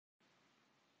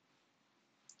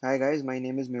Hi guys, my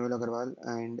name is Mehul Agarwal,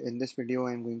 and in this video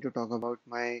I'm going to talk about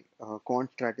my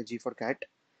quant strategy for CAT.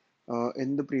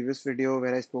 In the previous video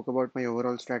where I spoke about my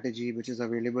overall strategy, which is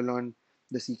available on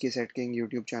the CK King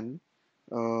YouTube channel,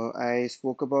 I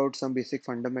spoke about some basic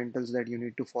fundamentals that you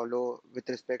need to follow with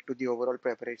respect to the overall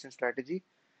preparation strategy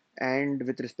and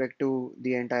with respect to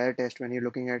the entire test when you're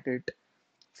looking at it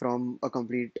from a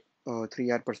complete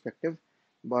 3-hour perspective.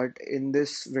 But in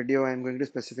this video, I'm going to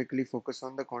specifically focus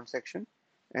on the quant section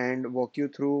and walk you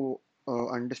through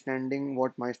understanding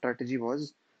what my strategy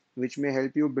was, which may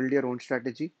help you build your own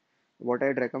strategy. What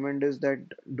I'd recommend is that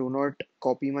do not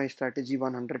copy my strategy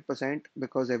 100%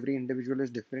 because every individual is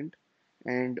different.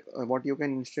 And what you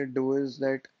can instead do is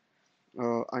that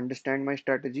understand my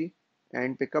strategy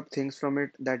and pick up things from it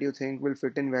that you think will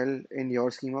fit in well in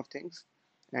your scheme of things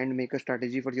and make a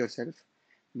strategy for yourself.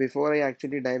 Before I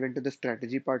actually dive into the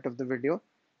strategy part of the video,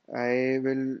 I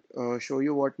will show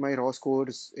you what my raw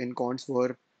scores in cons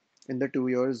were in the 2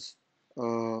 years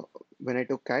when I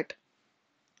took CAT.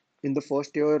 In the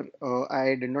first year,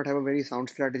 I did not have a very sound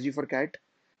strategy for CAT,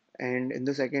 and in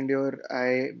the second year,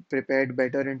 I prepared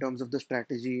better in terms of the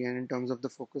strategy and in terms of the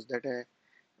focus that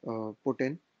I put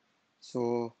in.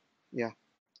 So, yeah.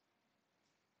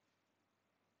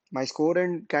 My score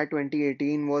in CAT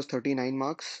 2018 was 39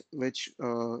 marks, which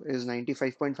is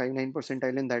 95.59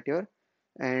 percentile in that year.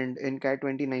 And in CAT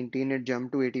 2019, it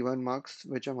jumped to 81 marks,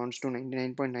 which amounts to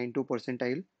 99.92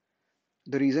 percentile.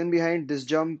 The reason behind this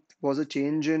jump was a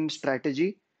change in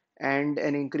strategy and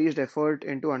an increased effort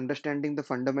into understanding the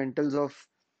fundamentals of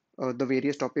the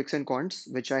various topics and quants,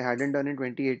 which I hadn't done in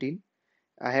 2018.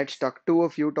 I had stuck to a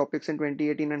few topics in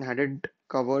 2018 and hadn't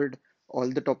covered all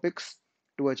the topics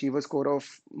to achieve a score of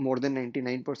more than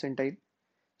 99 percentile.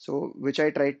 So, which I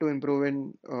tried to improve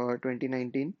in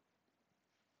 2019.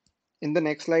 In the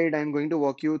next slide, I'm going to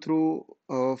walk you through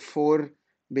four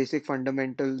basic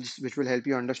fundamentals which will help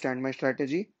you understand my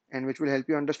strategy and which will help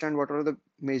you understand what are the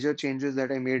major changes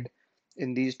that I made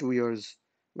in these 2 years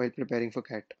while preparing for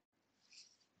CAT.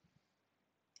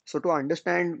 So to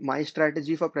understand my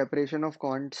strategy for preparation of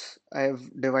quants, I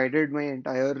have divided my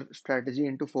entire strategy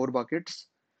into four buckets,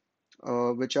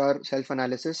 which are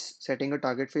self-analysis, setting a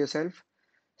target for yourself,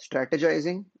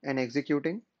 strategizing, and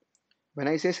executing. When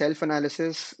I say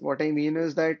self-analysis, what I mean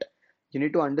is that you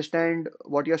need to understand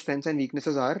what your strengths and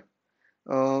weaknesses are.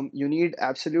 You need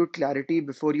absolute clarity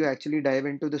before you actually dive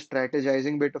into the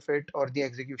strategizing bit of it or the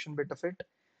execution bit of it.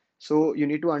 So you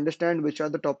need to understand which are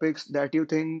the topics that you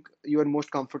think you are most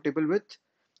comfortable with.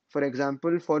 For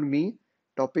example, for me,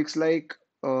 topics like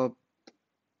uh,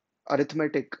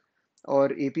 arithmetic or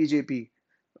APJP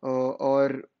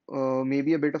or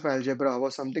maybe a bit of algebra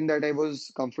was something that I was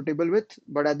comfortable with.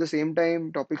 But at the same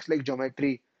time, topics like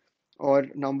geometry or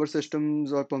number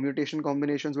systems or permutation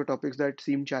combinations were topics that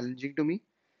seemed challenging to me.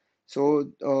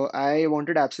 So I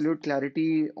wanted absolute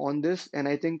clarity on this, and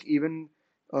I think even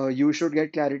you should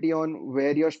get clarity on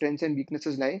where your strengths and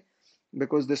weaknesses lie,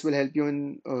 because this will help you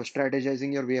in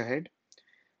strategizing your way ahead.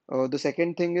 The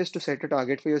second thing is to set a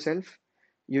target for yourself.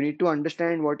 You need to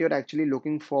understand what you're actually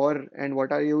looking for and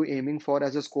what are you aiming for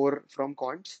as a score from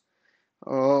quants.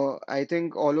 I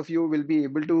think all of you will be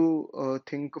able to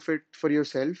think of it for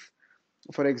yourself.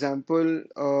 For example,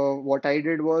 what I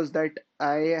did was that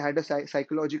I had a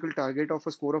psychological target of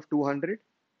a score of 200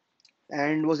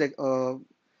 and was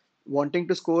wanting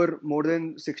to score more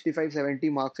than 65, 70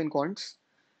 marks in quants.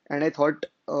 And I thought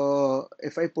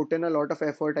if I put in a lot of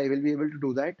effort, I will be able to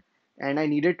do that. And I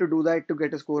needed to do that to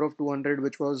get a score of 200,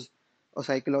 which was a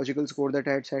psychological score that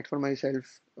I had set for myself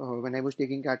when I was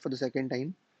taking CAT for the second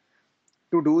time.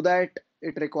 To do that,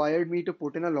 it required me to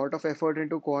put in a lot of effort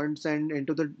into quants and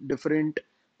into the different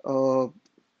uh,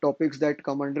 topics that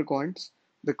come under quants.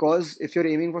 Because if you're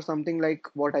aiming for something like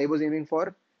what I was aiming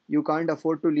for, you can't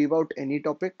afford to leave out any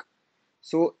topic.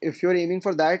 So if you're aiming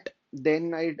for that,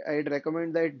 then I'd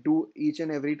recommend that do each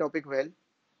and every topic well,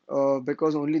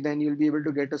 because only then you'll be able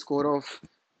to get a score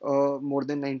of more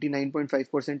than 99.5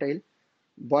 percentile.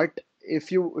 But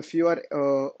if you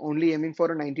are only aiming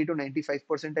for a 90 to 95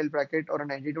 percentile bracket or a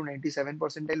 90 to 97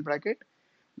 percentile bracket,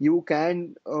 you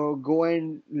can go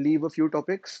and leave a few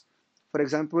topics. For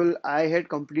example, I had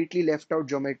completely left out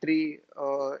geometry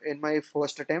in my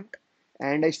first attempt,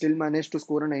 and I still managed to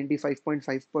score a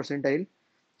 95.5 percentile.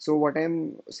 So what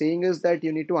I'm saying is that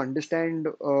you need to understand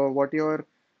uh,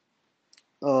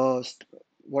 st-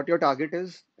 what your target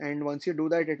is, and once you do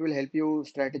that, it will help you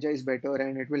strategize better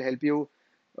and it will help you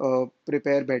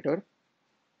prepare better.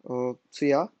 So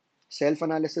yeah,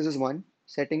 self-analysis is one,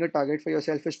 setting a target for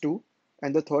yourself is two,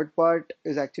 and the third part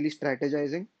is actually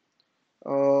strategizing.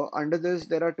 Under this,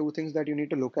 there are two things that you need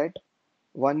to look at.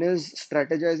 One is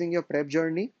strategizing your prep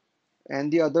journey,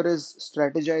 and the other is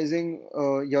strategizing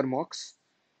your mocks.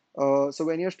 So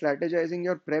when you're strategizing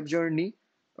your prep journey,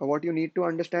 what you need to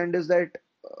understand is that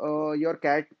your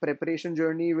CAT preparation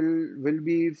journey will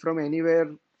be from anywhere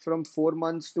from 4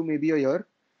 months to maybe a year,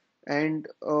 and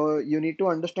you need to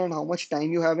understand how much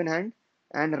time you have in hand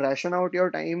and ration out your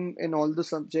time in all the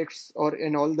subjects or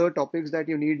in all the topics that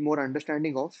you need more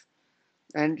understanding of,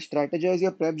 and strategize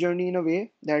your prep journey in a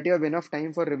way that you have enough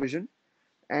time for revision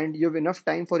and you have enough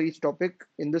time for each topic,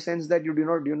 in the sense that you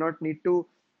do not need to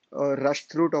rush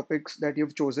through topics that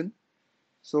you've chosen.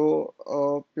 So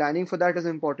planning for that is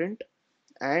important,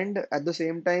 and at the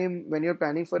same time, when you're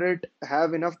planning for it,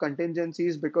 have enough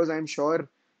contingencies, because I'm sure,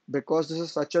 because this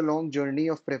is such a long journey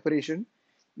of preparation,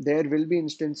 there will be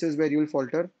instances where you'll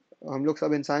falter. हम लोग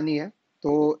सब इंसान ही हैं,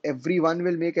 तो everyone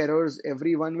will make errors,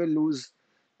 everyone will lose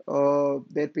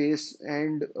their pace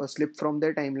and slip from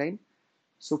their timeline.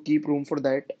 So keep room for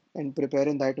that and prepare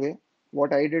in that way.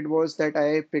 What I did was that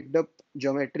I picked up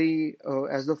geometry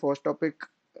as the first topic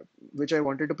which I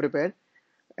wanted to prepare,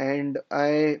 and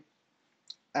I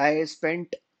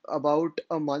spent about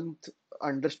a month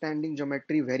understanding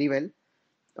geometry very well,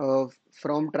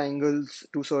 from triangles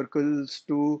to circles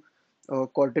to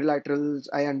quadrilaterals.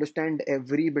 I understand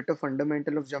every bit of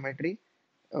fundamental of geometry,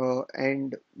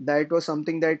 and that was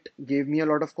something that gave me a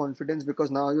lot of confidence,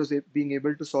 because now I was being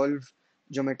able to solve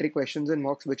geometry questions in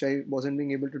mocks, which I wasn't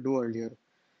being able to do earlier.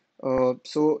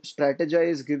 So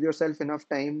strategize, give yourself enough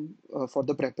time for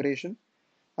the preparation.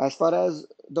 As far as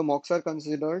the mocks are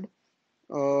considered,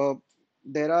 uh,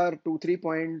 there are two, 3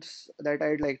 points that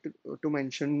I'd like to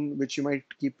mention, which you might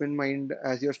keep in mind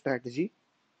as your strategy.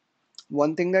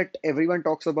 One thing that everyone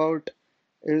talks about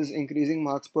is increasing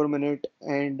marks per minute,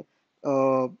 and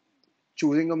uh,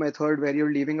 choosing a method where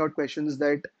you're leaving out questions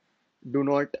that do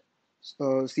not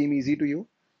seem easy to you.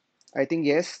 I think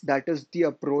yes, that is the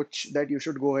approach that you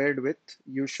should go ahead with.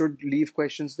 You should leave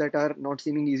questions that are not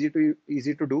seeming easy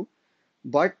to do,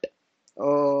 but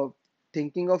uh,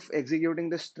 thinking of executing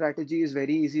this strategy is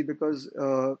very easy, because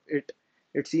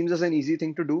it seems as an easy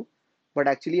thing to do, but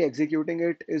actually executing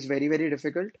it is very, very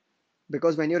difficult,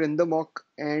 because when you're in the mock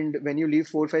and when you leave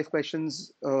 4 or 5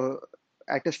 questions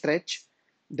at a stretch,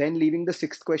 then leaving the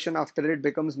sixth question after it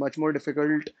becomes much more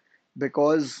difficult,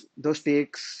 because the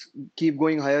stakes keep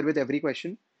going higher with every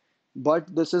question.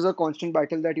 But this is a constant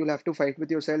battle that you'll have to fight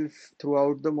with yourself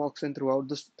throughout the mocks and throughout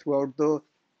the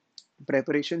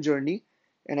preparation journey.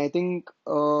 And I think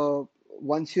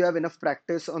once you have enough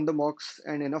practice on the mocks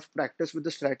and enough practice with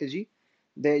the strategy,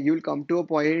 there you'll come to a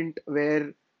point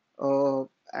where uh,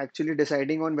 actually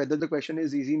deciding on whether the question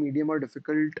is easy, medium, or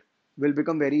difficult will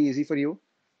become very easy for you,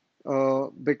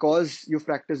 because you've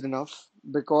practiced enough,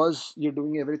 because you're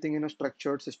doing everything in a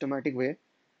structured, systematic way.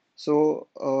 So,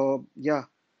 yeah,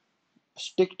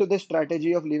 stick to the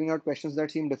strategy of leaving out questions that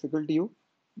seem difficult to you,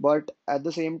 but at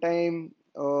the same time,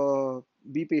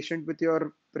 be patient with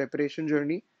your preparation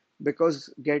journey,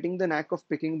 because getting the knack of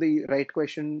picking the right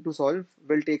question to solve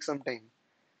will take some time.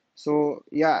 So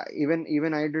yeah,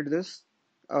 even I did this.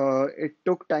 It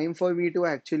took time for me to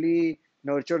actually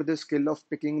nurture this skill of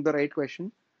picking the right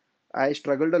question. I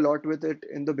struggled a lot with it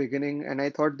in the beginning, and I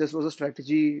thought this was a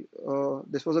strategy.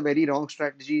 This was a very wrong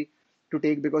strategy to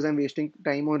take, because I'm wasting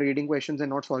time on reading questions and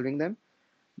not solving them.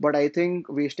 But I think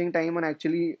wasting time on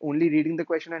actually only reading the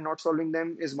question and not solving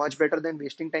them is much better than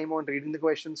wasting time on reading the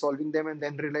question, solving them, and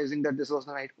then realizing that this was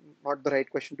not the right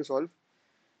question to solve.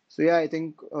 So yeah, I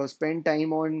think spend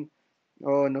time on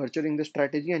nurturing the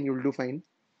strategy, and you'll do fine.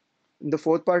 The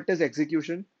fourth part is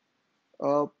execution.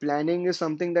 Planning is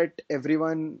something that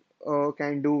everyone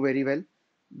can do very well,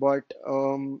 but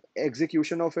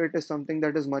execution of it is something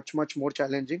that is much, much more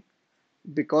challenging,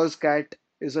 because CAT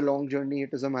is a long journey, it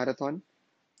is a marathon.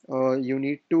 You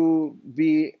need to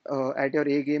be at your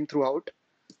A game throughout.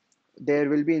 There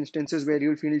will be instances where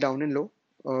you'll feel down and low,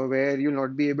 where you'll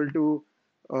not be able to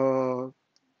uh,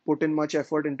 put in much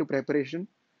effort into preparation.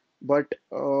 But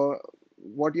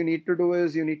what you need to do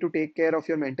is you need to take care of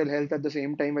your mental health at the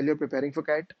same time while you're preparing for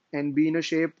CAT, and be in a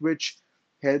shape which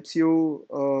helps you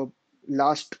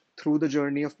last through the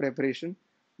journey of preparation,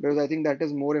 because I think that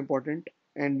is more important.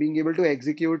 And being able to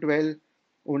execute well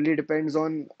only depends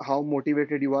on how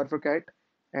motivated you are for CAT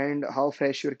and how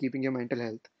fresh you're keeping your mental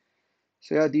health.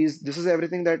 So yeah, this is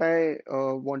everything that I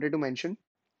wanted to mention.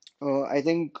 I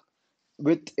think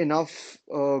with enough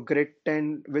grit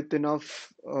and with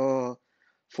enough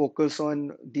focus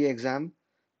on the exam,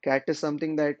 CAT is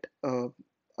something that a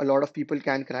lot of people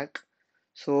can crack.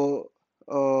 So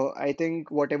I think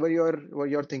whatever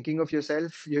you're thinking of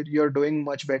yourself, you're doing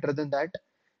much better than that.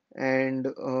 And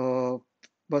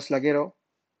बस लगे रहो,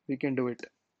 we can do it.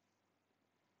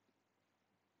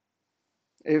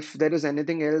 If there is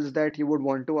anything else that you would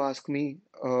want to ask me,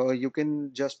 you can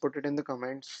just put it in the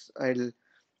comments. I'll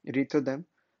read through them.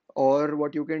 Or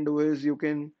what you can do is you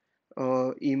can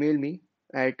email me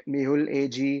at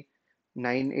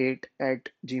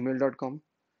mehulag98@gmail.com.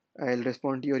 I'll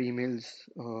respond to your emails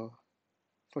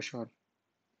for sure.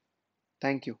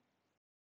 Thank you.